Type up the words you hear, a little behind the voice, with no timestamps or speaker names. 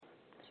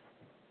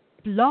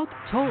Blog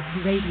Talk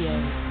Radio.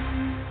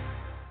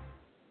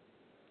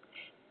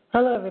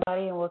 Hello,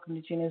 everybody, and welcome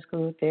to Gina's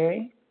Groove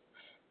Theory.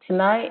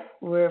 Tonight,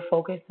 we're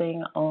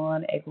focusing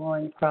on a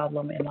growing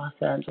problem in Los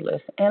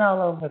Angeles and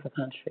all over the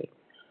country.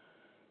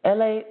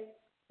 The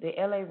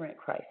LA rent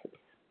crisis.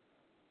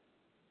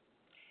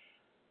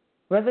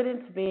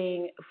 Residents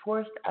being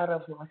forced out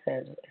of Los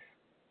Angeles.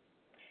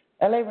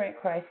 LA rent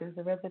crisis,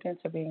 the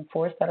residents are being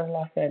forced out of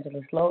Los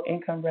Angeles.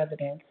 Low-income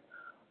residents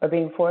are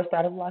being forced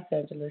out of Los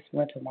Angeles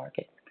rental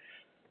market.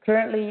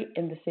 Currently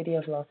in the city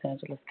of Los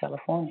Angeles,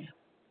 California.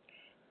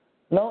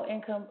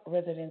 Low-income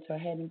residents are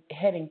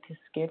heading to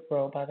Skid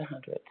Row by the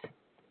hundreds.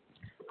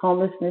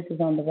 Homelessness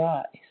is on the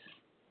rise.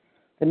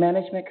 The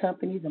management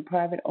companies and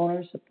private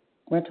owners of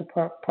rental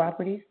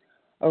properties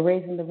are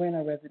raising the rent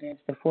on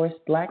residents to force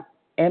black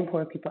and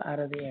poor people out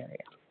of the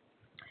area.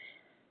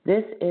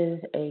 This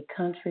is a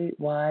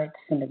countrywide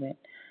sentiment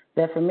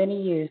that for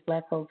many years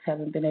black folks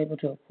haven't been able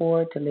to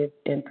afford to live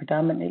in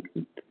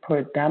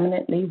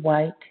predominantly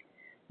white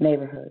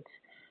neighborhoods,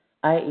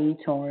 i.e.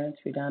 Torrance,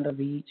 Redondo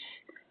Beach,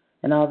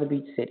 and all the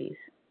beach cities.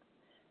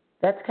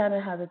 That's kind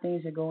of how the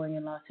things are going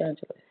in Los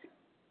Angeles.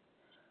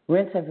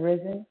 Rents have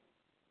risen,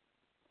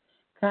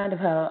 kind of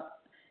how,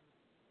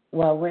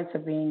 while rents are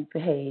being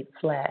paid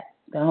flat,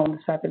 the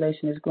homeless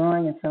population is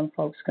growing, and some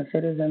folks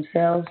consider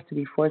themselves to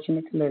be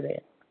fortunate to live in.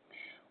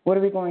 What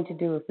are we going to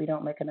do if we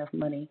don't make enough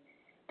money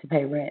to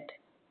pay rent?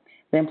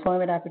 The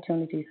employment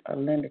opportunities are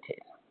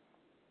limited.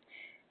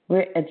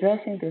 We're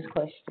addressing this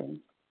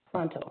question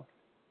pronto.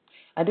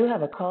 I do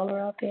have a caller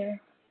out there.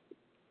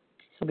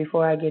 So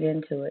before I get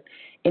into it,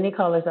 any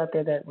callers out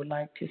there that would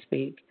like to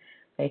speak,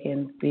 they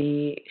can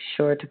be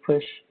sure to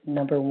push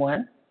number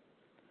 1,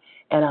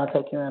 and I'll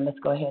take you around. Let's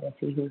go ahead and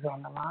see who's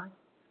on the line.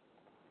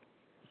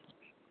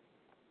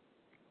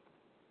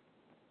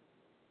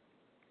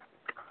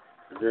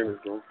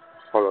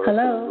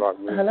 Hello.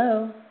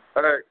 Hello.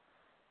 Hey.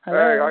 Hello.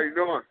 Hey, how you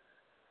doing?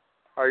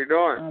 How you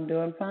doing? I'm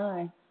doing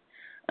fine.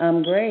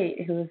 I'm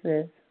great. Who's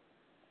this?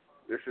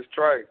 This is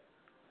Trey.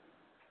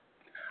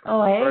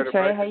 Oh, hey,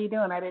 Trey. How you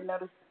doing? I didn't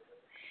notice.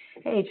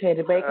 Hey,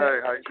 Trader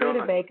Baker. Hey, how you Trader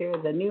doing? Baker,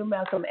 the new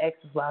Malcolm X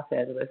of Los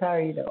Angeles. How are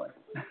you doing?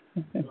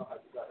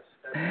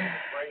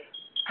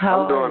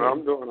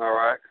 I'm doing all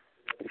right.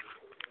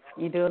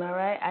 You doing all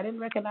right? I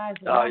didn't recognize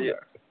the Oh, number, yeah.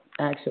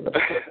 actually.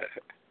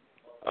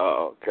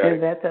 Oh, okay.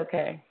 That's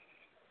okay.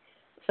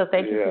 So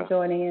thank you for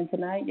joining in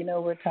tonight. You know,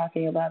 we're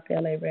talking about the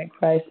LA rent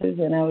crisis,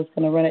 and I was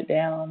going to run it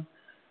down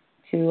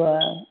to,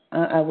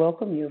 I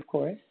welcome you, of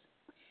course.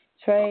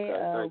 Trey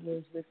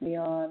was with me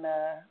on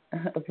a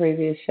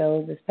previous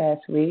show this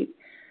past week.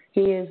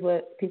 He is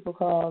what people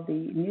call the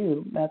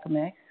new Malcolm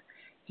X.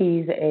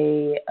 He's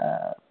a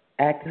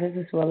activist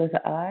as well as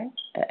an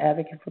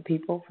advocate for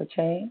people for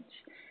change.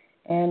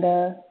 And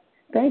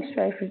thanks,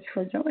 Trey,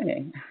 for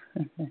joining.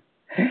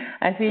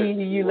 I see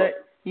you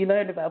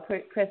learned about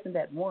pressing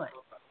that 1.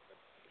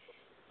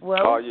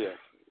 Well, oh, yeah.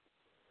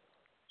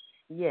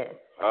 Yes.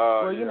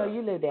 Well, you know,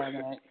 you live down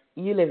there.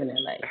 You live in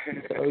LA,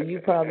 so you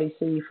probably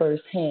see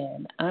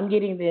firsthand. I'm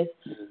getting this.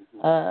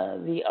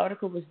 The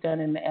article was done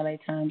in the LA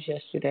Times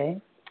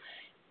yesterday,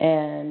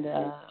 and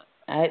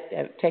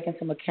I've taken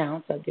some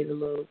accounts. I did a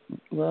little,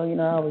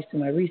 I always do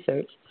my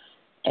research,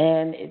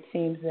 and it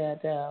seems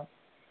that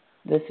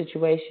the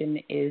situation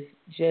is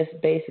just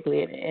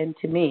basically, and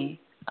to me,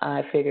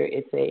 I figure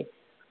it's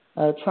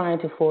trying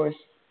to force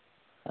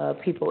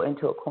people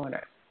into a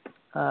corner.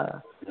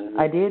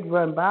 I did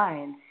run by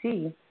and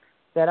see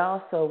that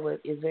also what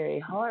is very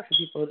hard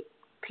for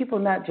people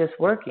not just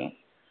working.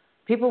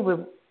 People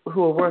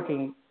who are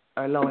working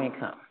are low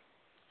income.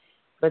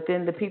 But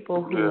then the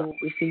people who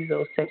receive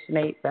those Section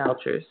 8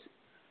 vouchers,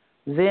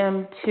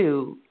 them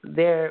too,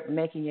 they're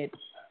making it,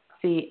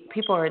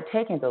 people aren't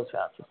taking those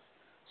vouchers.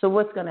 So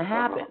what's going to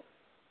happen?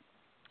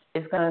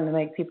 It's going to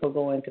make people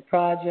go into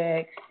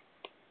projects.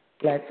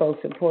 Black folks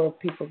and poor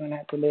people are going to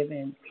have to live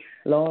in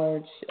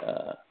large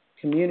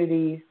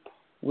communities,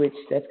 which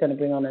that's going to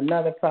bring on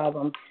another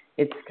problem.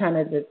 It's kind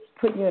of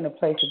putting you in a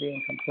place of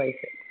being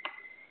complacent.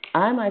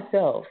 I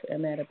myself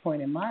am at a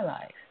point in my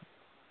life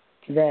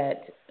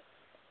that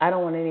I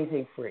don't want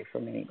anything free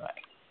from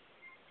anybody.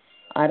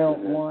 I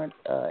don't want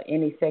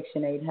any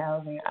Section 8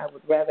 housing. I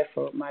would rather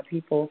for my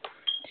people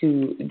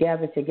to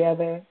gather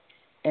together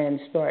and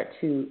start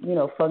to,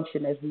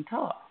 function as we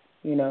talk.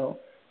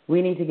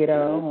 We need to get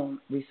our own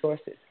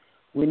resources.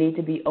 We need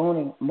to be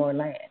owning more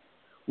land.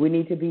 We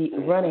need to be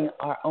running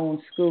our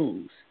own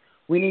schools.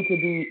 We need to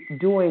be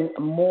doing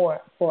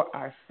more for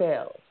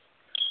ourselves.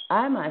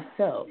 I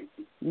myself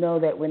know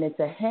that when it's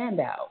a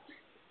handout,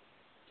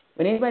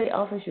 when anybody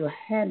offers you a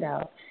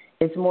handout,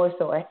 it's more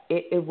so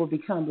it will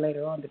become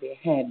later on to be a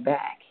hand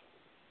back.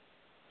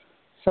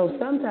 So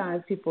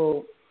sometimes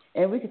people,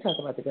 and we can talk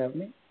about the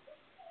government.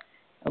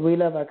 We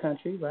love our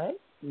country, right?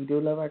 We do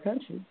love our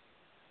country.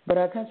 But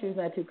our country is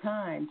not too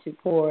kind to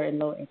poor and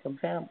low-income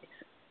families.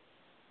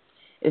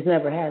 It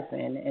never has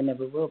been and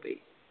never will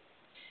be.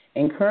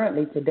 And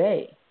currently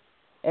today,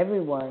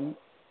 everyone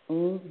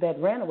that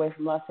ran away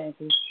from Los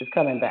Angeles is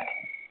coming back.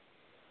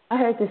 I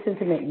heard this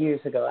sentiment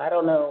years ago. I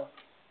don't know.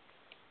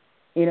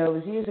 You know, it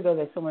was years ago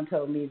that someone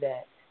told me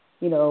that,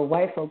 you know,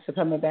 white folks are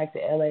coming back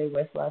to L.A.,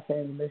 West Los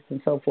Angeles, and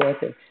so forth.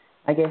 And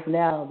I guess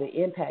now the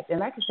impact,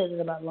 and I can say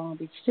that about Long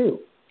Beach too.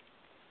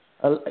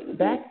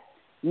 Back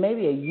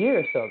maybe a year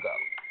or so ago,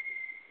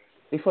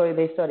 before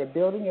they started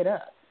building it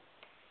up,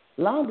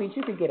 Long Beach,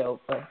 you could get a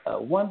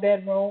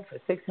one-bedroom for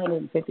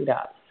 $650.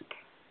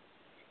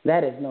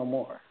 That is no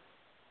more.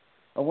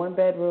 A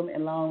one-bedroom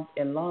in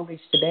Long Beach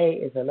today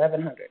is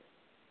 $1,100,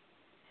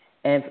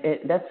 and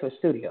that's for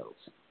studios.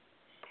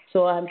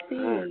 So I'm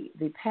seeing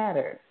the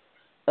pattern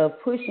of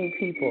pushing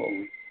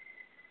people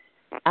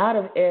out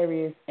of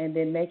areas and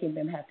then making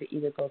them have to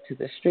either go to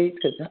the streets,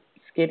 because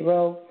Skid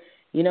Row,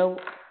 you know,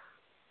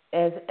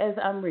 as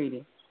I'm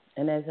reading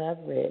and as I've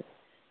read,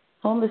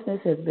 homelessness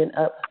has been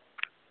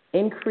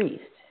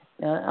increased.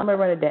 Now, I'm gonna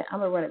run it down. I'm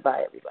gonna run it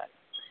by everybody.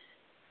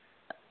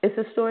 It's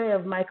a story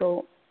of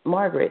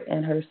Margaret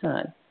and her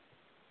son.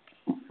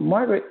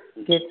 Margaret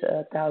gets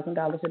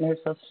 $1,000 in her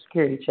Social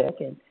Security check,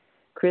 and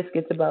Chris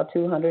gets about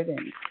 200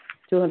 in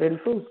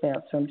food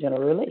stamps from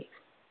General Relief.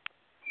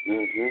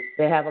 Mm-hmm.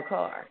 They have a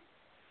car.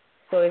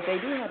 So if they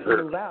do have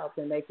to move out,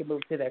 then they can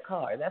move to their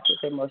car. That's what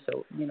they're more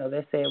so, you know,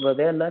 they're saying, well,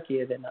 they're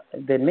luckier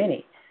than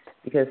many,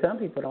 because some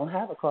people don't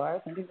have a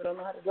car, some people don't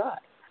know how to drive.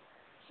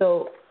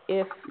 So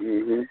if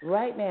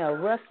right now,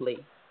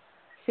 roughly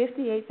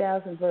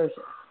 58,000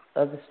 versions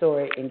of the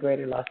story in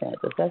Greater Los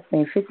Angeles, that's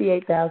means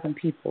 58,000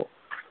 people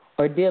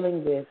are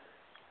dealing with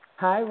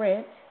high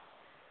rent,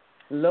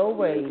 low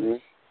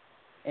wage,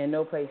 and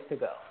no place to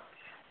go.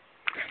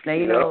 Now,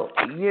 you know,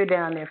 you're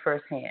down there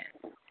firsthand,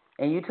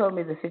 and you told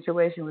me the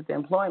situation with the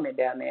employment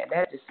down there.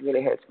 That just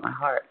really hurts my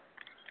heart.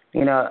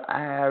 You know,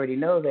 I already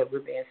know that we're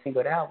being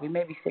singled out. We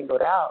may be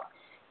singled out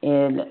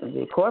in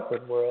the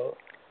corporate world,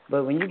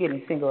 but when you're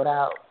getting singled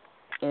out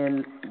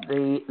in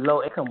the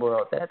low-income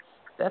world,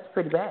 that's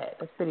pretty bad.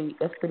 That's pretty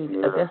a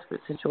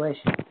desperate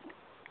situation.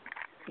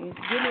 Give me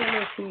a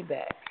little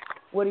feedback.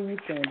 What are you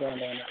seeing down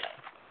there in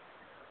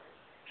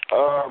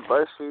LA?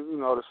 Basically, you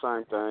know, the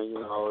same thing. You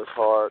know, it's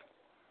hard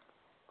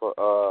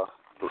for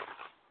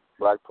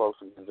black folks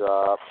to get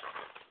jobs.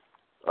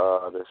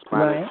 The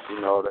Hispanics,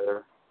 you know,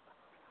 they're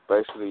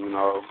basically, you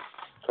know,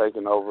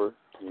 taking over.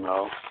 You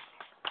know,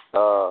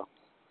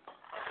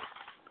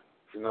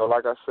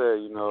 like I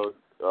said, you know,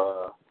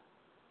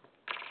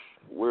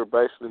 we're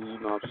basically, you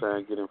know what I'm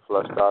saying, getting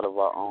flushed out of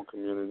our own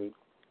community,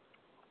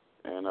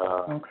 and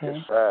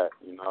it's sad,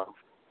 you know.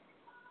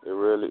 It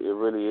really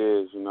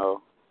is, you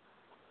know,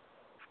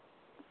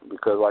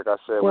 because like I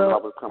said, when I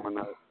was coming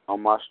up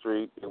on my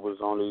street, it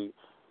was only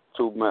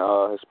 2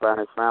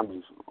 Hispanic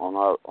families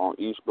on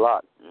each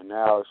block, and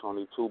now it's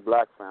only 2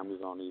 black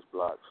families on each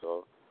block.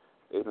 So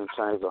it done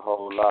changed a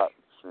whole lot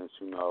since,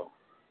 you know,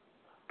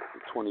 the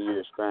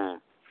 20-year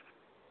span.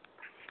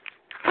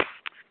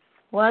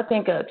 Well, I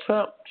think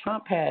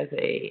Trump has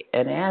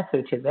an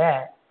answer to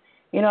that.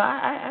 You know,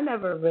 I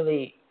never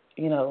really,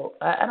 you know,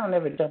 I don't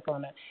ever jump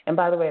on that. And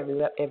by the way,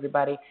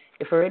 everybody,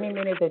 if for any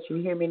minute that you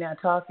hear me now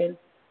talking,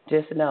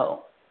 just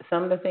know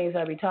some of the things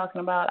I be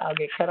talking about, I'll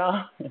get cut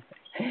off.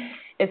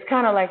 It's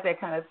kind of like that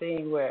kind of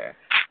thing where,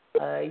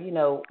 you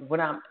know, when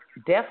I'm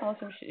deaf on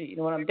some shit,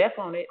 when I'm deaf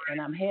on it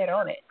and I'm head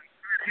on it,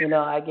 you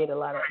know, I get a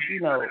lot of,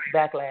 you know,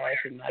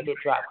 backlash and I get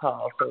drop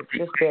calls. So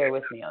just bear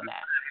with me on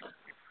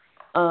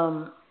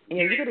that. You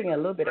know, you're getting a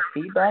little bit of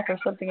feedback or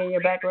something in your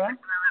background.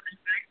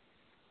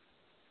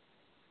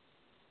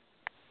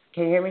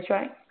 Can you hear me,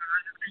 Trey?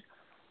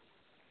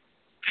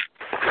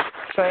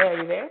 Trey,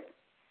 are you there?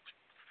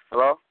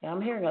 Hello? Yeah,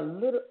 I'm hearing a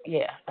little.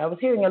 Yeah, I was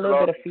hearing a little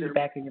bit of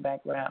feedback in your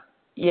background.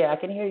 Yeah, I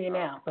can hear you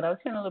now, but I was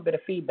hearing a little bit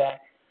of feedback,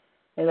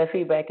 and that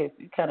feedback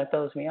kind of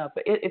throws me off.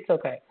 But it's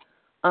okay.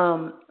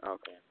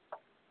 Okay.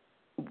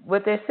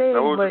 What they're saying.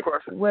 Now, what was the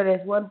question? What is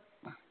one?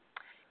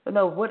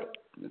 No, what?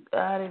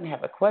 I didn't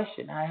have a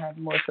question. I have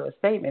more so a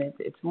statement.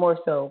 It's more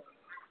so.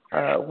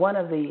 One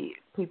of the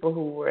people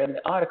who were in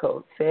the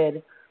article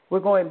said,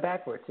 "We're going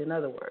backwards." In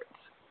other words,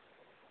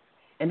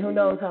 and who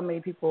knows how many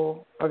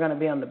people are going to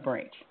be on the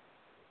brink.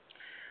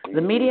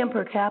 The median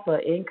per capita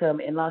income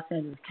in Los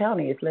Angeles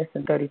County is less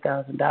than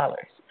 $30,000,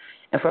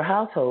 and for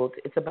households,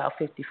 it's about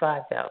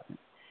 $55,000.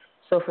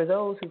 So for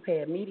those who pay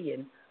a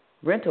median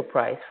rental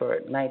price for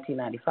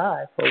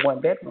 $1,995 for a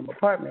one-bedroom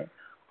apartment,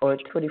 or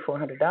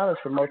 $2,400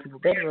 for multiple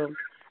bedrooms,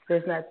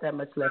 there's not that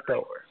much left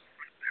over.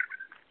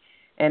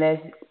 And as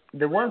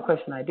the one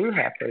question I do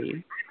have for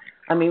you,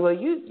 I mean, well,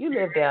 you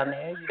live down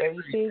there. Are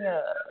you seeing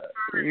a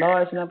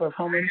large number of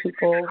homeless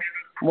people,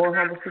 more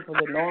homeless people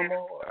than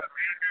normal? Or?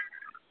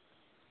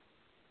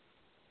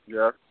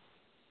 Yeah.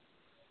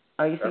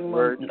 Are you seeing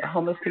more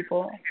homeless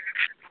people?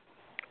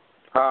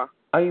 Huh?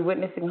 Are you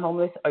witnessing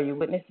homeless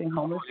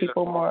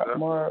people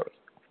more?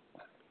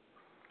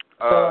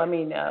 So I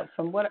mean,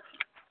 from what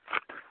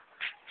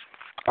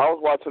I was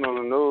watching on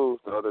the news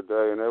the other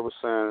day, and they were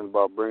saying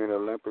about bringing the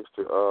Olympics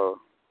to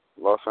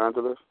Los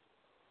Angeles.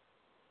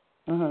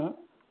 Mhm.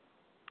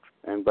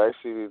 And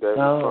basically, they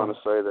were trying to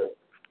say that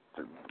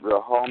the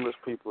homeless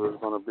people is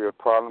going to be a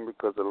problem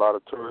because a lot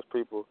of tourist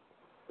people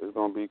is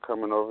going to be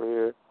coming over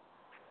here,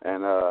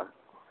 and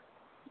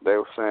they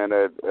were saying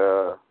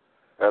that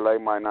LA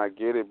might not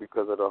get it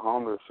because of the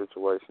homeless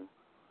situation.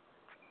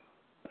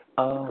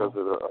 Because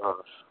of the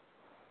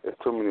there's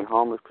too many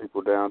homeless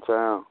people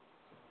downtown,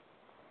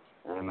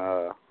 and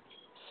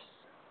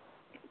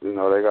you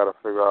know, they got to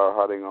figure out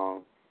how they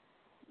gonna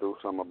do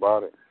something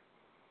about it.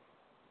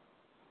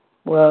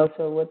 Well,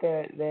 so what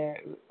they're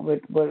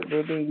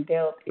being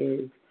dealt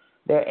is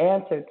their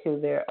answer to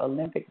their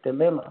Olympic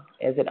dilemma,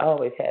 as it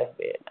always has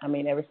been. I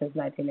mean, ever since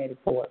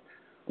 1984,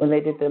 when they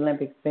did the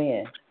Olympics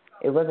then,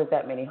 it wasn't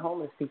that many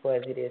homeless people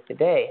as it is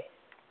today.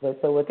 But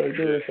so what they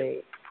do is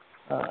they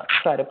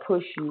try to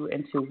push you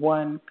into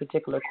one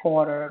particular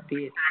corner,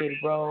 be it Skid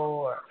Row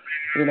or,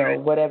 you know,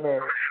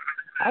 whatever.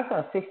 I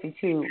saw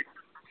 62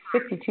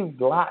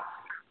 blocks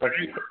of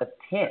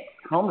tents,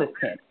 homeless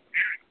tents.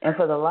 And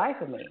for the life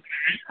of me,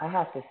 I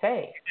have to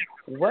say,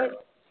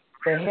 what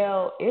the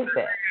hell is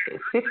that?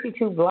 It's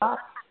 62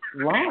 blocks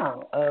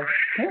long of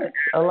tents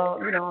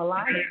along, you know,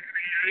 along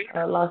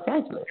Los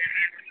Angeles.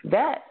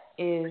 That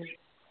is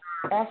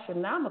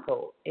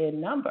astronomical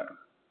in number.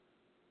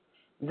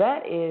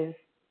 That is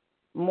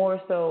more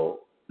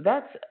so,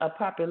 that's a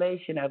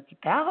population of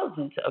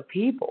thousands of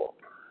people.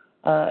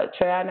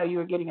 Trey, I know you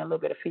were getting a little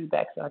bit of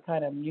feedback, so I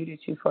kind of muted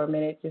you for a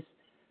minute. Just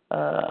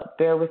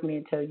bear with me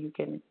until you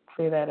can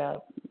clear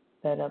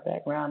that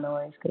background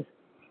noise, because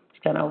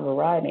it's kind of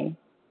overriding.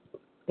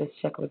 Let's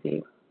check with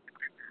you.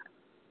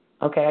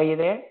 Okay, are you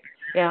there?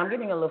 Yeah, I'm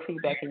getting a little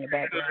feedback in your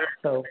background,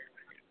 so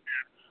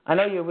I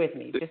know you're with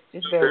me.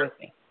 Just bear with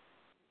me.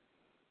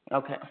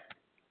 Okay.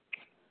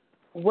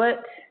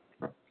 What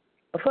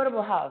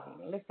affordable housing?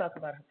 Let's talk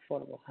about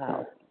affordable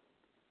housing.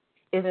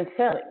 Isn't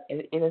selling.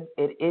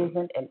 It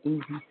isn't an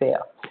easy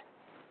sell.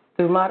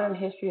 Through modern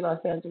history, Los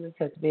Angeles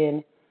has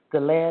been the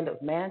land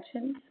of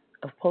mansions,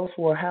 of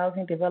post-war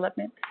housing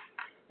development,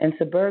 and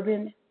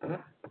suburban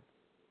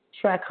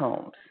tract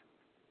homes.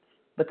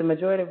 But the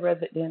majority of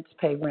residents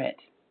pay rent,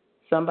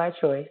 some by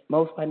choice,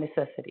 most by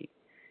necessity,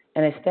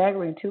 and a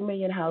staggering 2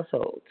 million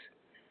households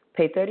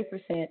pay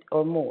 30%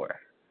 or more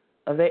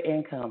of their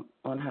income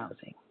on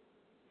housing.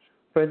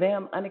 For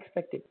them,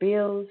 unexpected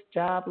bills,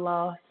 job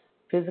loss,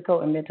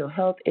 physical and mental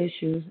health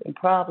issues and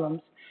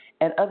problems,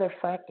 and other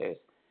factors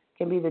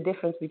can be the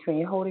difference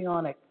between holding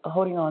on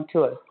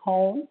to a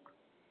home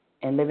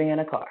and living in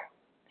a car.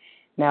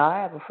 Now, I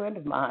have a friend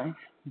of mine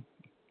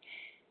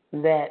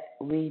that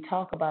we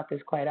talk about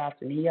this quite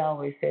often. He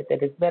always said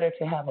that it's better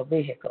to have a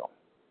vehicle.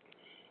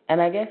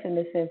 And I guess in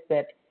the sense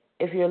that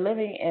if you're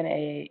living in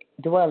a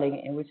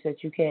dwelling in which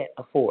that you can't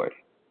afford,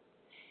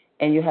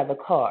 and you have a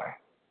car,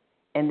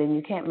 and then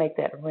you can't make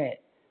that rent,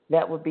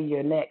 that would be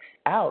your next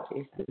out,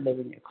 is to live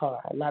in your car.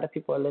 A lot of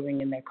people are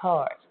living in their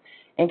cars.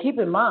 And keep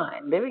in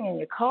mind, living in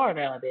your car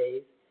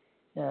nowadays,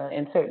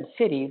 in certain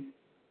cities,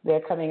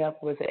 they're coming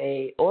up with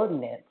a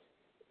ordinance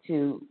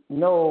to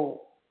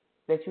know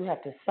that you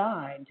have to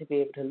sign to be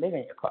able to live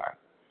in your car.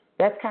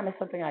 That's kind of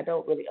something I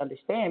don't really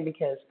understand,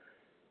 because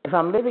if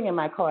I'm living in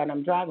my car and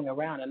I'm driving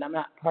around and I'm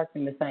not parked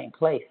in the same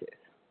places,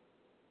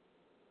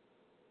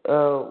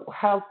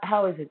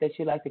 how is it that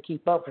you like to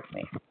keep up with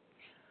me?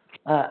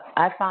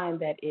 I find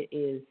that it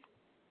is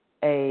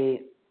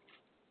a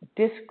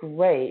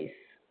disgrace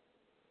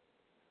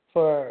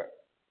for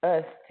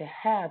us to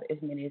have as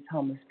many as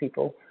homeless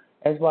people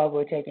as while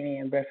we're taking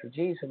in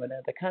refugees from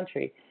another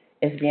country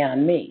is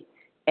beyond me.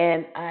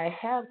 And I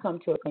have come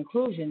to a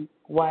conclusion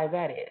why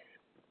that is.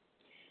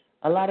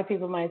 A lot of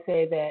people might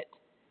say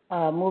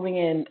that moving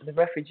in the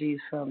refugees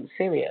from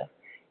Syria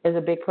is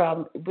a big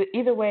problem. But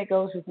either way it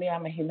goes with me,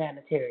 I'm a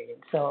humanitarian.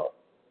 So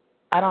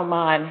I don't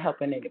mind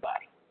helping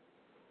anybody.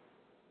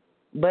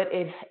 But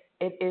it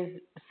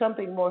is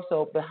something more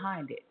so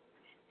behind it.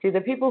 See,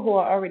 the people who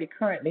are already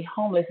currently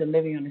homeless and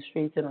living on the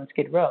streets and on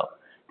Skid Row,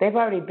 they've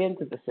already been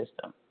through the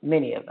system,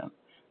 many of them.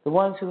 The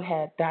ones who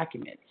had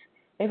documents,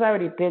 they've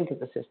already been through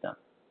the system.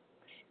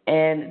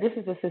 And this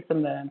is the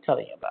system that I'm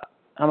telling you about.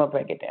 I'm going to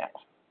break it down.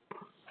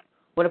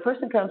 When a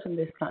person comes to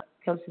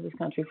this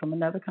country from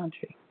another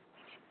country,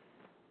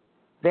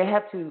 they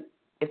have to,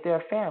 if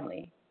they're a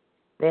family,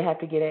 they have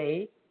to get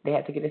aid, they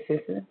have to get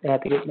assistance, they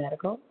have to get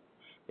medical,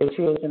 their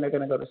children are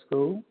going to go to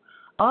school.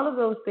 All of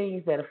those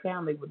things that a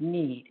family would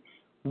need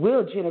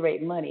will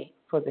generate money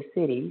for the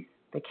cities,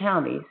 the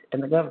counties,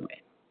 and the government,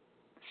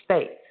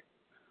 states.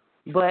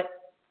 But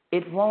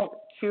it won't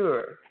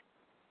cure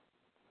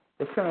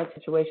the current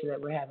situation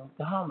that we're having with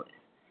the homeless.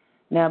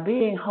 Now,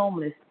 being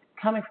homeless,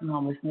 coming from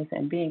homelessness,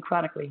 and being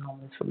chronically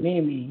homeless for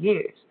many, many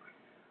years,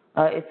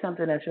 it's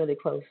something that's really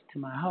close to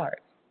my heart.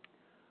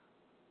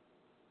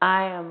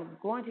 I am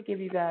going to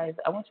give you guys,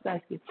 I want you guys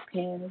to get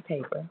pen and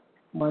paper.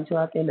 I want you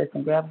out there,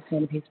 listen, grab a pen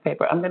and a piece of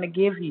paper. I'm going to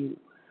give you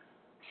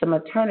some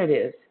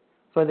alternatives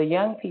for the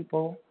young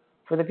people,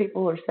 for the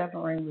people who are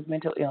suffering with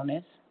mental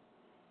illness,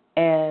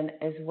 and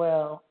as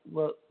well,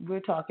 we're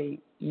talking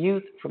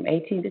youth from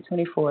 18 to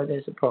 24,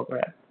 there's a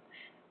program.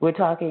 We're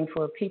talking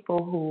for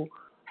people who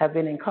have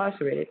been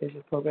incarcerated, there's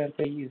a program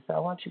for youth. So I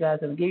want you guys,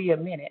 I'm going to give you a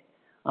minute.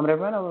 I'm going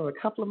to run over a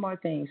couple of more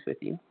things with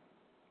you.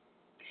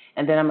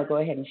 and then I'm going to go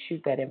ahead and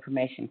shoot that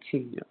information to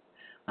you.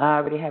 I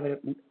already have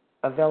it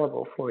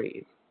available for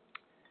you.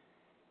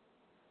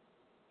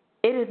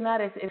 It is not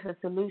as if a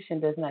solution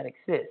does not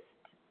exist,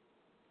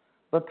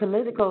 but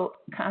political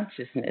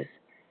consciousness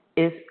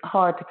is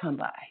hard to come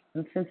by.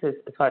 Consensus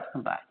is hard to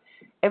come by.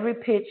 Every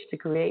pitch to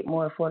create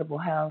more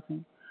affordable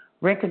housing,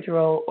 rent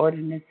control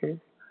ordinances,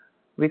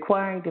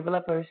 requiring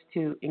developers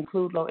to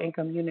include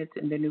low-income units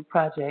in their new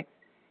projects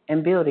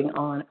and building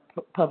on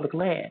public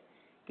land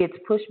gets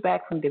pushed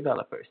back from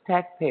developers,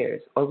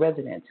 taxpayers, or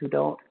residents who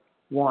don't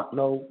want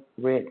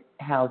low-rent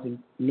housing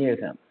near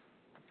them.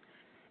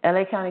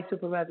 LA County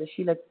Supervisor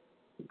Sheila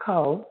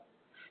Cole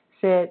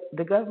said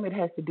the government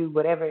has to do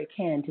whatever it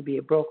can to be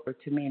a broker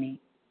to many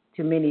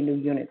new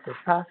units as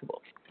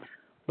possible.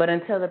 But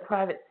until the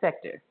private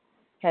sector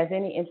has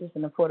any interest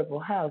in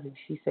affordable housing,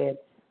 she said,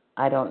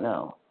 I don't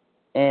know.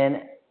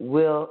 And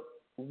we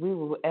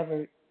will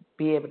ever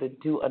be able to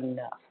do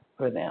enough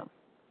for them.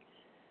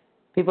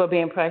 People are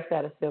being priced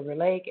out of Silver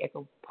Lake,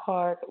 Echo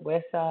Park,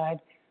 West Side.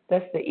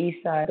 That's the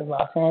east side of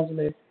Los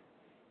Angeles.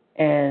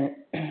 And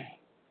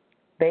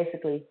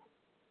basically,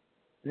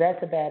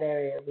 that's a bad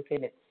area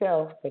within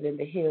itself, but in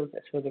the hills,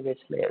 that's where the rich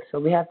live. So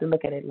we have to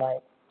look at it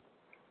like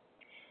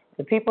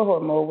the people who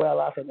are more well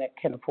off and that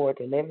can afford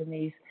to live in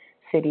these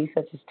cities,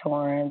 such as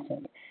Torrance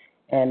and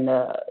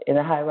in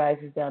the high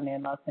rises down there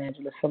in Los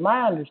Angeles. From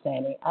my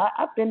understanding,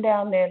 I've been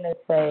down there, let's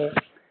say,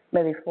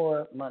 maybe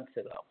 4 months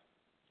ago.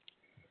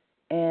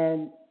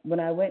 And when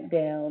I went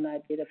down, I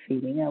did a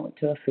feeding. I went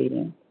to a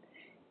feeding,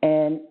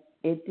 and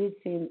it did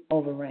seem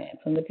overran.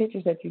 From the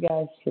pictures that you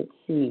guys should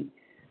see,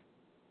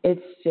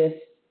 it's just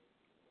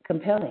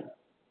compelling.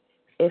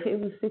 If it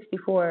was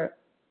 64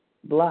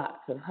 blocks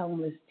of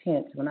homeless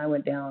tents when I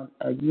went down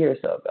a year or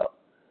so ago,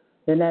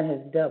 then that has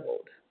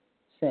doubled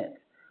since.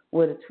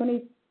 With a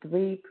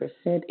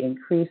 23%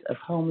 increase of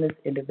homeless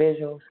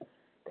individuals,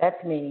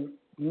 that's meaning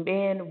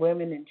men,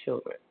 women, and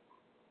children.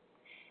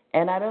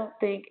 And I don't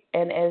think,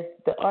 and as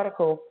the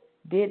article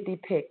did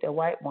depict a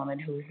white woman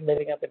who's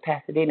living up in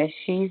Pasadena,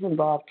 she's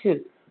involved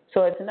too.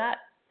 So it's not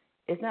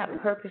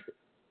purpose.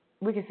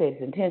 We can say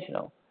it's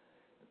intentional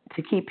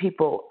to keep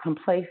people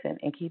complacent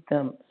and keep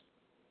them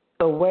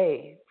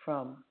away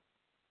from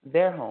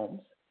their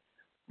homes.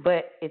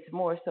 But it's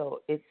more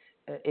so, it's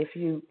if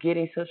you're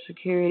getting Social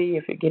Security,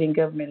 if you're getting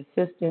government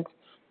assistance,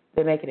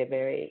 they're making it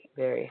very,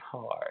 very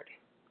hard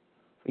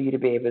for you to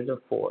be able to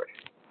afford.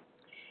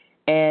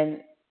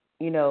 And,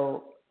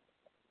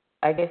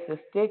 I guess the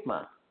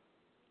stigma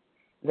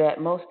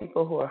that most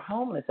people who are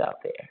homeless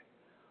out there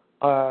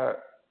are,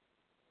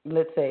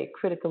 let's say,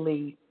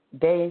 critically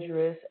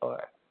dangerous,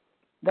 or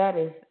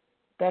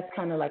that's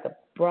kind of like a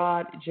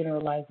broad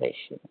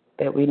generalization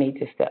that we need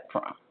to step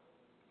from,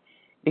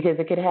 because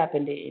it could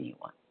happen to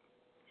anyone.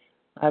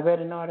 I read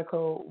an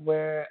article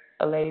where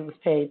a lady was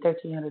paid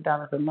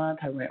 $1,300 a month.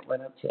 Her rent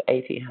went up to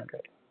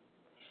 $1,800.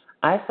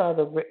 I saw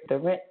the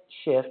rent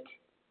shift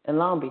in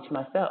Long Beach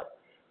myself.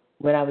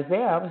 When I was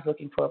there, I was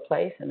looking for a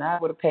place, and I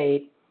would have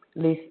paid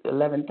at least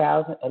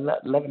 $1,100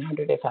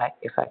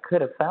 if I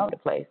could have found a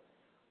place.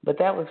 But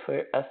that was for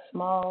a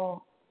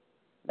small,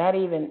 not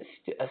even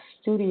a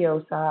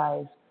studio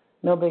size,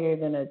 no bigger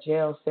than a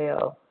jail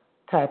cell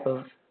type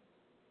of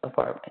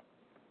apartment.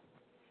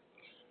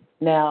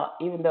 Now,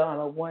 even though I'm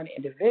a one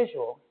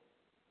individual,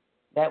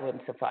 that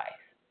wouldn't suffice.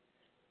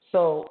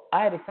 So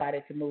I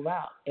decided to move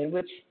out, in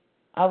which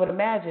I would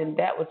imagine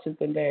that would suit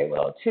them very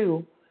well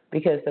too,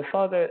 because the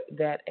farther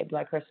that a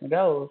black person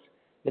goes,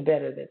 the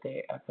better that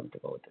they are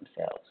comfortable with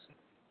themselves.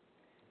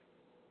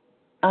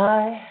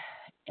 I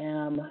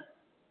am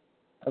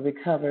a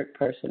recovered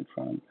person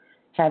from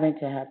having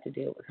to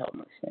deal with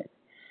homelessness.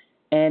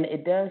 And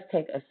it does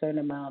take a certain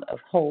amount of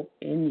hope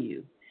in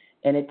you,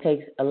 and it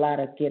takes a lot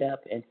of get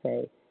up and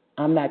say,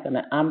 I'm not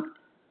gonna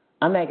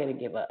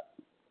give up.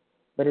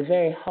 But it's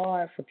very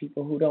hard for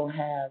people who don't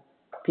have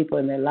people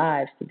in their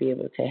lives to be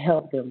able to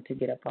help them to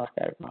get up off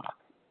that rock.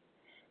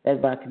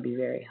 That rock can be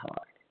very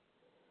hard.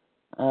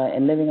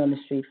 And living on the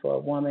street for a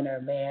woman or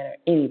a man or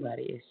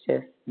anybody is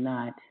just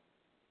not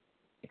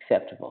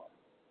acceptable.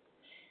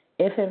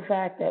 If, in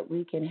fact, that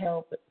we can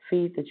help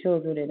feed the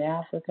children in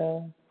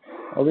Africa,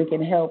 or we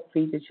can help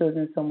feed the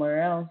children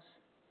somewhere else,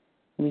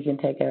 we can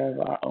take care of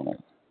our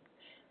own.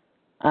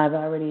 I've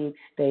already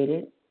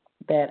stated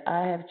that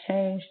I have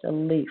changed a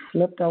leaf,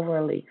 flipped over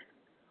a leaf,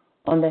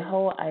 on the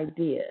whole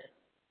idea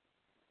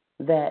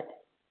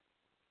that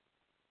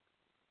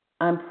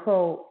I'm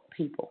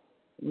pro-people.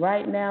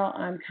 Right now,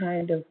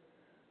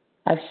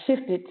 I've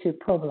shifted to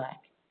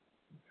pro-black.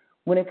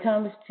 When it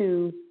comes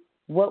to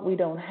what we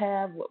don't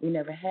have, what we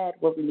never had,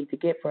 what we need to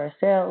get for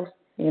ourselves,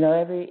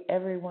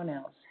 everyone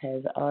else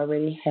has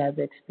already had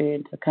the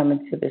experience of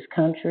coming to this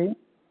country,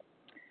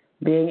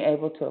 being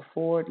able to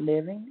afford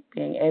living,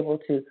 being able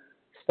to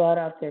start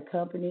out their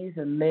companies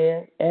and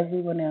live.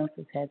 Everyone else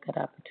has had that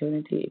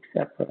opportunity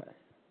except for us.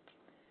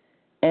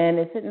 And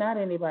it's not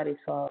anybody's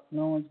fault.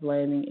 No one's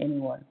blaming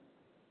anyone.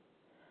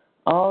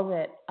 All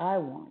that I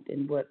want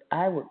and what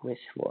I would wish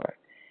for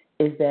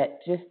is that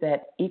just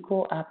that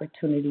equal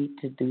opportunity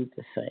to do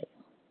the same.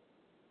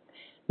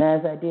 Now,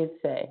 as I did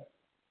say,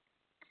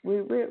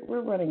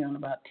 we're running on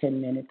about 10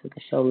 minutes of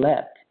the show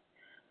left.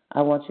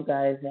 I want you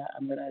guys,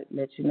 I'm going to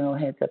let you know,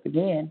 heads up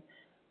again,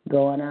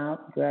 go on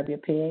out, grab your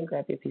pen,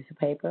 grab your piece of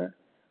paper.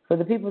 For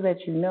the people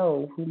that you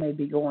know who may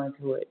be going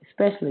through it,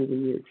 especially the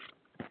youth,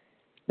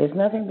 there's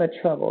nothing but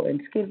trouble. In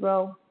Skid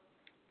Row,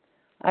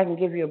 I can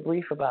give you a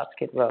brief about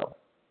Skid Row.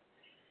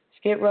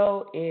 Skid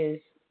Row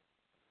is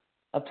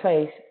a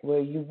place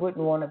where you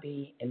wouldn't want to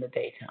be in the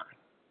daytime.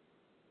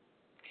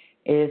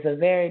 It is a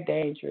very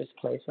dangerous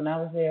place. When I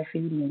was there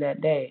feeding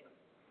that day,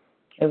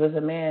 there was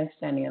a man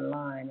standing in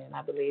line, and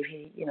I believe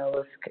he,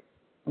 was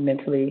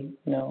mentally,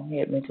 he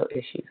had mental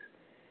issues.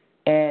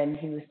 And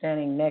he was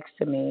standing next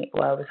to me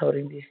while I was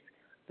holding these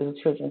little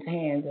children's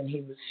hands, and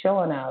he was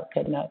showing out,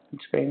 cutting up and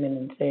screaming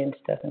and saying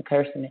stuff and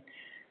cursing. And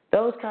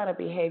those kind of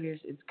behaviors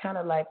is kind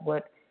of like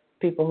what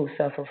people who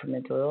suffer from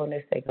mental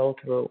illness, they go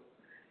through.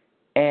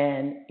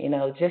 And,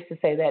 just to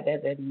say that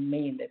doesn't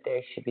mean that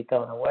they should be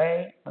thrown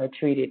away or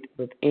treated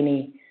with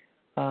any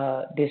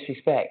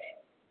disrespect.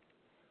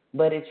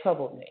 But it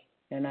troubled me.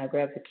 And I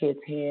grabbed the kids'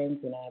 hands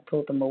and I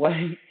pulled them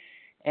away.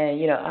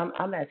 And,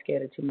 I'm not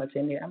scared of too much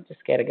in there. I'm just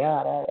scared of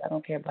God. I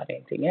don't care about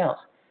anything else.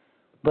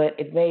 But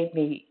it made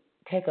me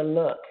take a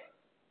look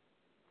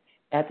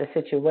at the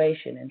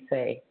situation and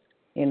say,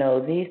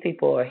 these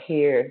people are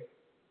here.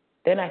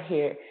 They're not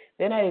here.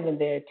 They're not even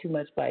there too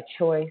much by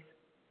choice.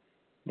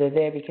 They're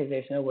there because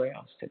there's nowhere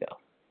else to go.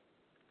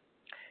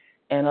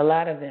 And a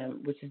lot of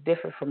them, which is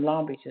different from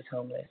Long Beach's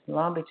homeless.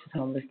 Long Beach's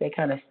homeless, they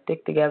kind of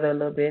stick together a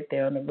little bit.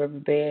 They're on the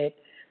riverbed.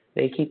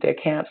 They keep their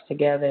camps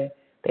together.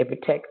 They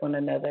protect one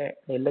another.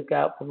 They look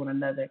out for one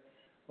another.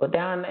 Well,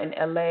 down in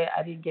L.A.,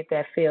 I didn't get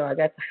that feel. I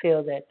got the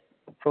feel that,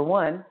 for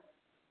one,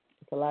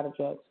 there's a lot of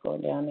drugs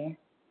going down there.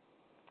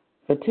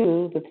 For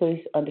two, the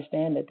police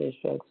understand that there's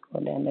drugs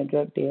going down there,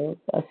 drug deals.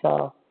 I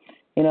saw,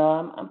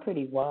 I'm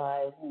pretty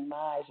wise, and my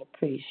eyes are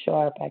pretty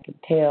sharp. I can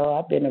tell.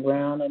 I've been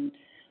around, and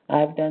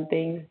I've done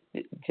things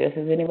just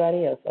as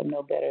anybody else. I'm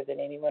no better than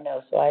anyone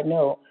else. So I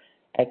know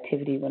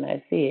activity when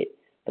I see it.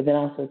 But then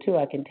also, too,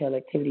 I can tell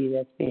activity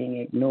that's being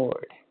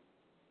ignored.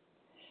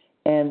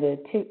 And the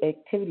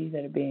activities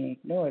that are being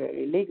ignored are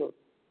illegal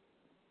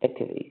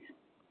activities,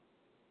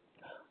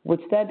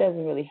 which that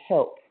doesn't really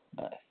help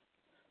us.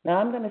 Now,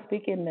 I'm going to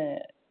speak in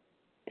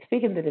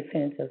the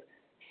defense of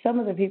some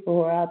of the people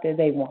who are out there,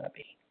 they want to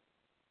be.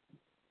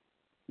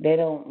 They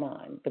don't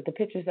mind. But the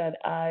pictures that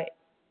I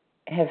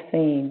have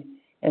seen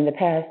in the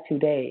past 2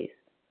 days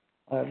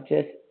are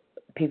just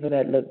people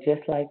that look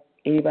just like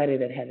anybody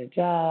that had a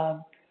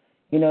job.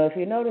 If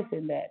you're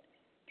noticing that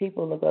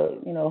people look,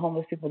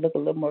 homeless people look a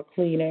little more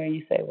cleaner, and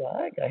you say, well,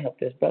 I got to help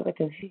this brother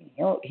because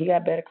he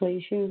got better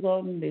clean shoes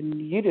on than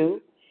you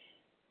do.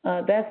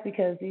 That's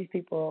because these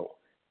people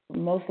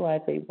most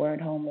likely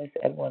weren't homeless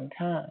at one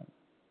time.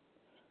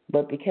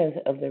 But because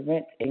of the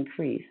rent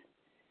increase,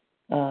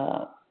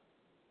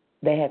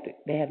 they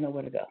have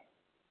nowhere to go.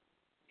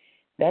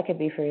 That could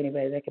be for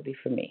anybody. That could be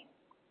for me.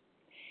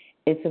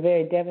 It's a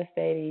very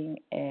devastating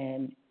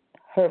and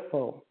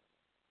hurtful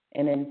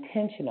and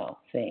intentional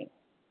thing.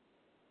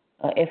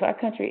 If our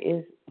country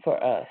is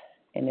for us,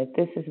 and if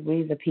this is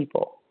we the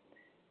people,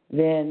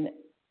 then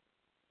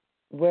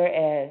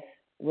whereas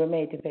we're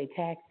made to pay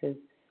taxes,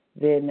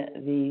 then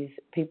these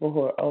people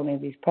who are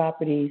owning these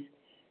properties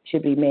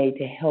should be made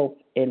to help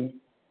in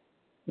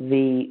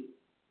the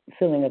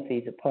filling up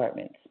these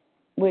apartments,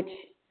 which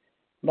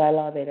by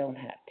law they don't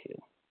have to.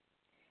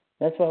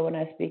 That's why when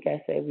I speak,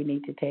 I say we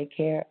need to take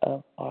care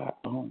of our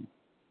own.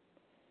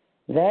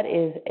 That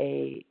is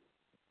a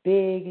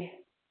big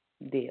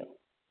deal.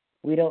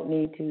 We don't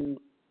need to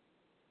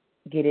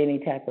get any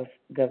type of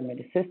government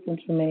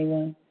assistance from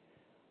anyone.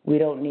 We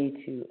don't need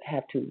to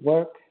have to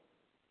work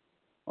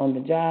on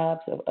the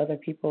jobs of other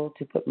people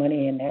to put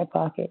money in their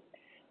pocket.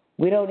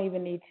 We don't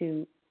even need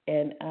to,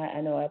 and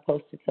I know I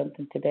posted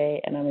something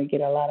today, and I'm going to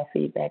get a lot of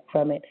feedback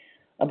from it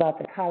about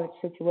the college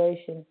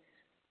situation.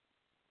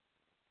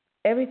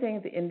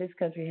 Everything in this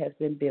country has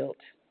been built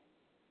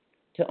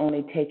to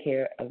only take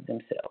care of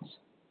themselves.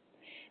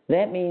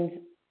 That means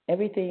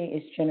everything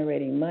is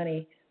generating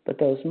money, but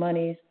those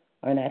monies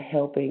are not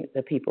helping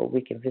the people.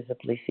 We can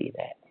visibly see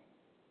that.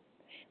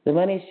 The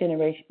money is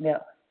generation.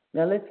 Now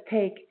let's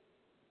take,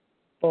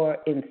 for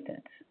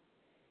instance,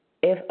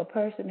 if a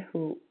person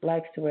who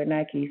likes to wear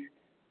Nikes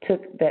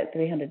took that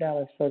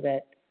 $300 for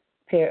that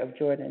pair of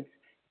Jordans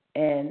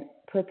and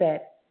put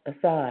that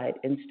aside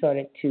and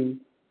started to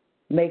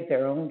make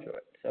their own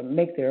Jordans or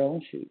make their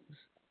own shoes,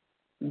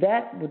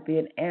 that would be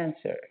an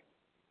answer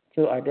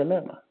to our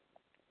dilemma.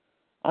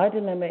 Our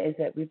dilemma is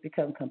that we've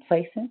become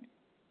complacent.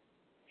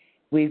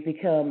 We've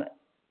become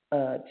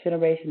a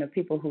generation of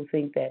people who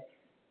think that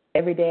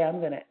every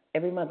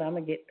month I'm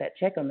gonna get that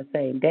check on the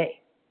same day.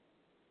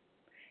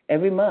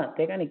 Every month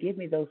they're gonna give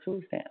me those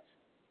food stamps.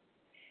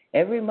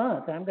 Every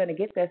month I'm gonna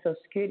get that Social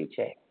Security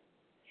check.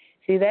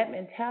 See, that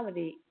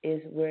mentality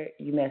is where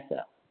you mess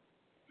up.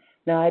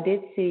 Now, I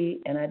did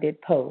see and I did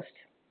post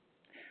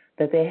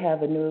that they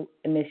have a new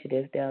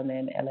initiative down there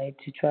in LA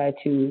to try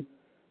to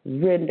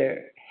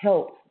render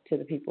help to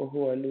the people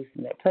who are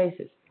losing their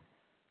places.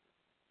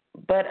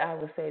 But I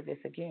will say this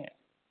again.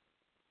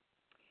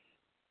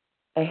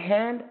 A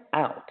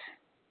handout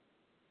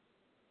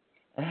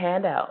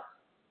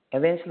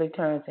eventually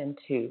turns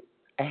into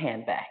a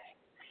hand back.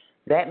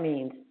 That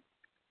means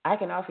I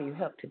can offer you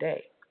help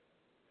today,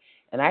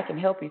 and I can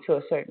help you to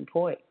a certain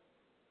point,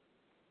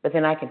 but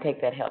then I can take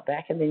that help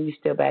back, and then you're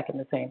still back in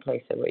the same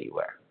place where you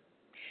were.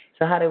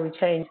 So how do we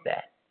change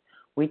that?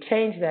 We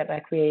change that by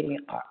creating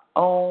our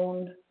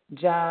own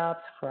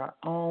jobs for our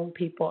own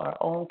people, our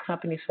own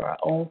companies for our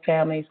own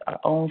families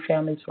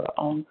for our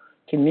own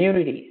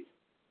communities.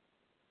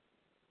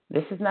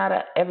 This is not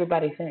a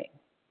everybody thing.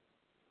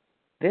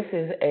 This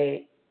is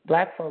a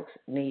black folks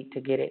need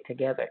to get it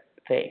together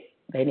thing.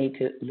 They need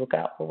to look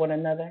out for one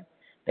another.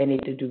 They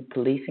need to do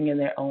policing in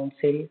their own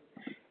cities,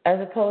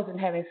 as opposed to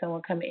having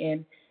someone come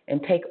in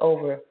and take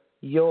over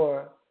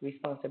your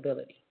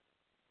responsibility.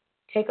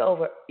 Take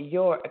over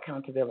your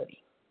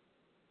accountability.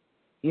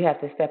 You have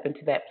to step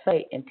into that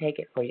plate and take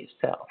it for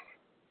yourself.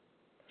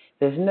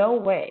 There's no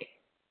way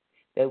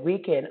that we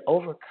can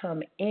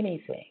overcome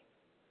anything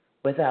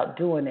without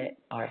doing it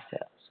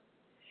ourselves.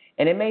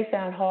 And it may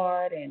sound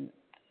hard, and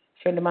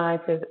a friend of mine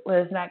says,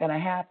 well, it's not going to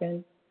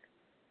happen.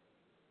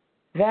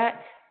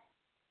 That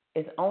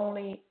is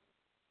only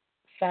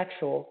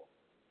factual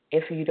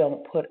if you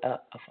don't put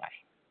up a fight.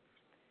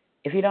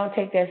 If you don't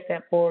take that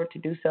step forward to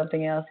do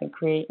something else and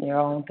create your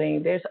own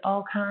thing, there's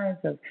all kinds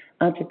of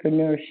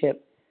entrepreneurship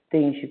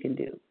things you can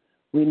do.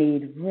 We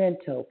need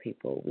rental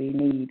people. We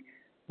need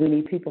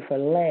people for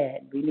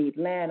land. We need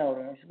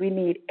landowners. We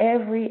need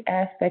every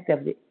aspect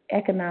of the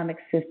economic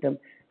system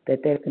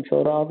that they've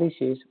controlled all these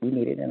years. We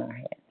need it in our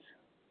hands.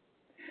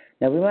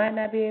 Now, we might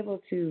not be able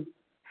to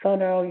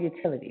fund our own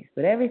utilities,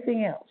 but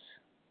everything else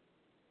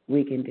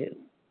we can do.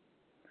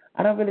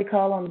 I don't really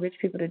call on rich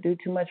people to do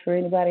too much for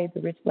anybody,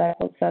 the rich black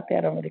folks out there.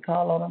 I don't really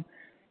call on them,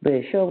 but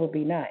it sure would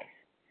be nice.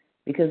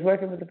 Because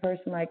working with a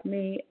person like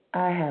me,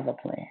 I have a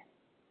plan.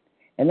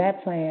 And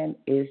that plan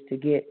is to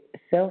get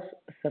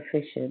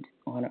self-sufficient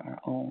on our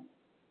own,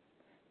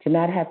 to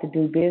not have to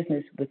do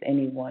business with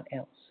anyone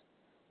else.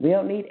 We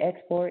don't need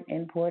export,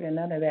 import, and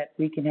none of that.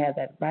 We can have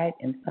that right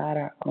inside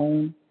our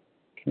own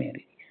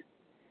communities.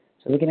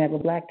 So we can have a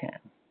black town.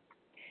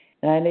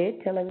 Now, I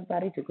did tell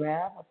everybody to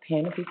grab a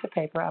pen and piece of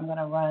paper. I'm going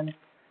to run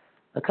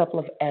a couple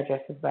of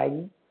addresses by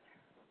you.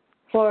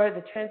 For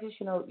the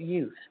transitional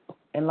youth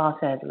in Los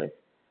Angeles,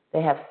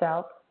 they have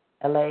South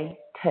LA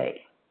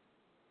Tay.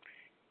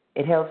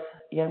 It helps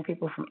young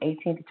people from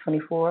 18 to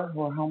 24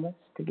 who are homeless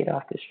to get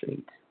off the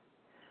streets.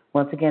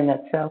 Once again,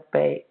 that's South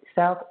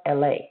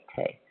LA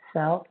Tay.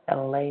 South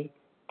LA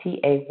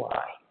TAY.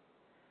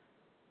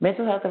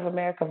 Mental Health of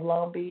America of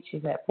Long Beach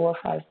is at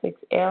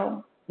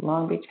 456L.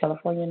 Long Beach,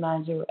 California,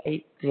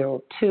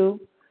 90802.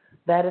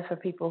 That is for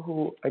people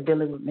who are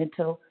dealing with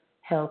mental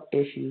health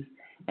issues,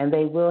 and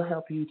they will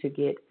help you to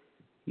get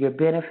your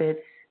benefits,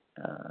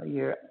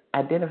 your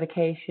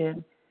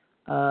identification,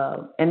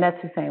 and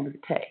that's the same with the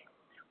TAY.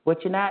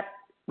 What you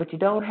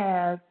don't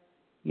have,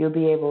 they'll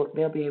be able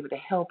to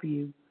help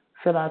you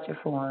fill out your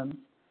forms,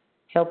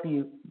 help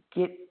you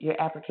get your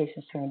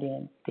applications turned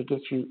in to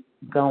get you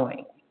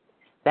going.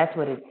 That's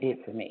what it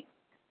did for me.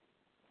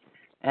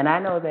 And I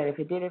know that if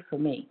it did it for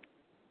me,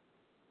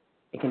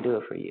 it can do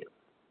it for you.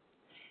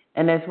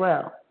 And as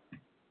well,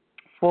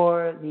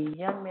 for the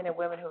young men and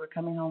women who are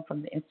coming home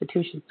from the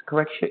institutions,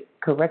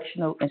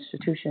 correctional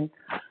institutions,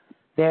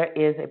 there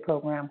is a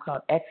program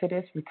called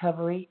Exodus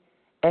Recovery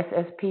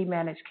SSP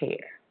Managed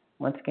Care.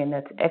 Once again,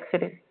 that's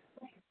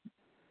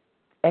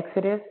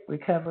Exodus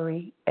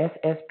Recovery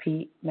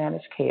SSP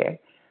Managed Care.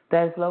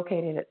 That is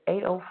located at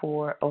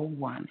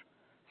 80401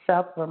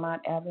 South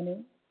Vermont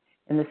Avenue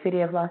in the city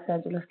of Los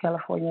Angeles,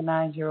 California,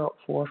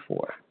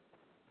 9044.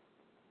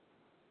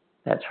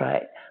 That's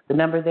right. The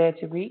number there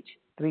to reach,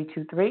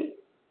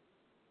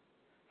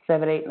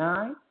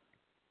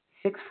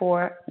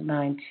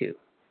 323-789-6492.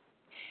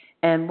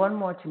 And one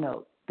more to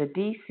note, the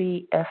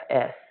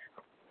DCFS,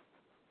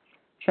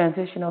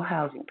 Transitional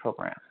Housing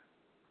Program.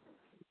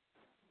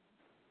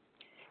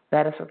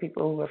 That is for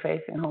people who are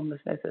facing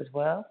homelessness as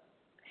well.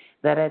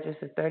 That address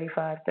is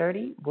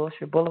 3530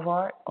 Wilshire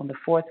Boulevard on the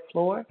 4th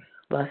floor,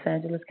 Los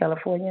Angeles,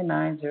 California,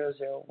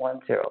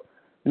 90010.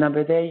 The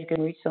number there you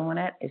can reach someone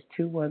at is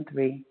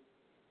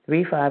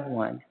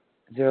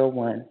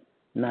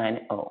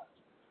 213-351-0190.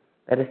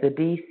 That is the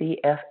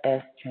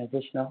DCFS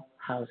Transitional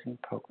Housing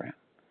Program.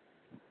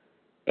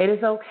 It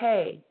is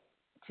okay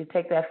to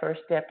take that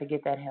first step to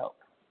get that help.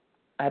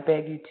 I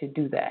beg you to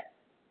do that.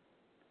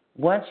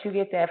 Once you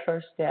get that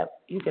first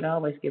step, you can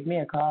always give me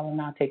a call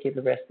and I'll take you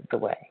the rest of the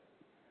way.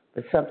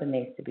 But something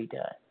needs to be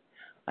done.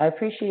 I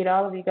appreciate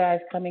all of you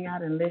guys coming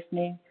out and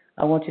listening.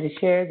 I want you to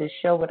share this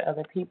show with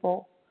other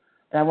people,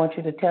 and I want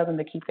you to tell them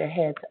to keep their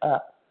heads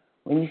up.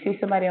 When you see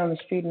somebody on the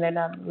street and they're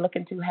not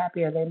looking too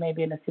happy, or they may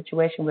be in a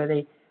situation where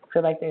they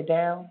feel like they're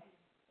down,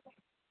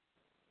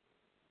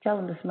 tell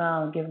them to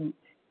smile and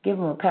give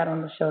them a pat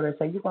on the shoulder and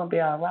say, you're going to be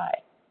all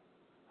right.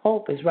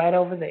 Hope is right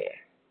over there.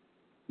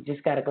 You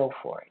just got to go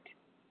for it.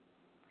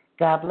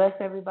 God bless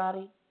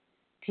everybody.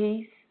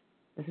 Peace.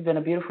 This has been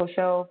a beautiful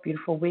show,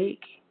 beautiful week.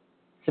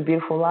 It's a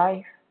beautiful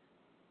life.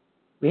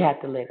 We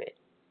have to live it,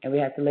 and we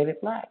have to live it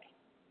black.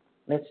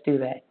 Let's do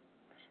that.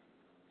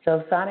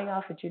 So signing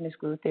off for Junior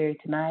School Theory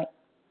tonight,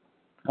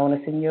 I want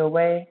to send you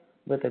away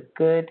with a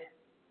good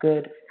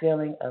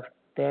feeling of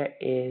there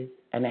is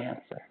an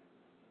answer.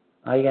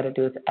 All you got to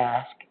do is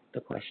ask the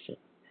question.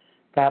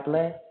 God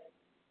bless.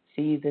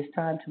 See you this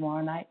time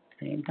tomorrow night,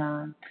 same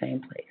time,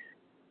 same place.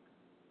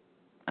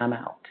 I'm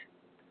out.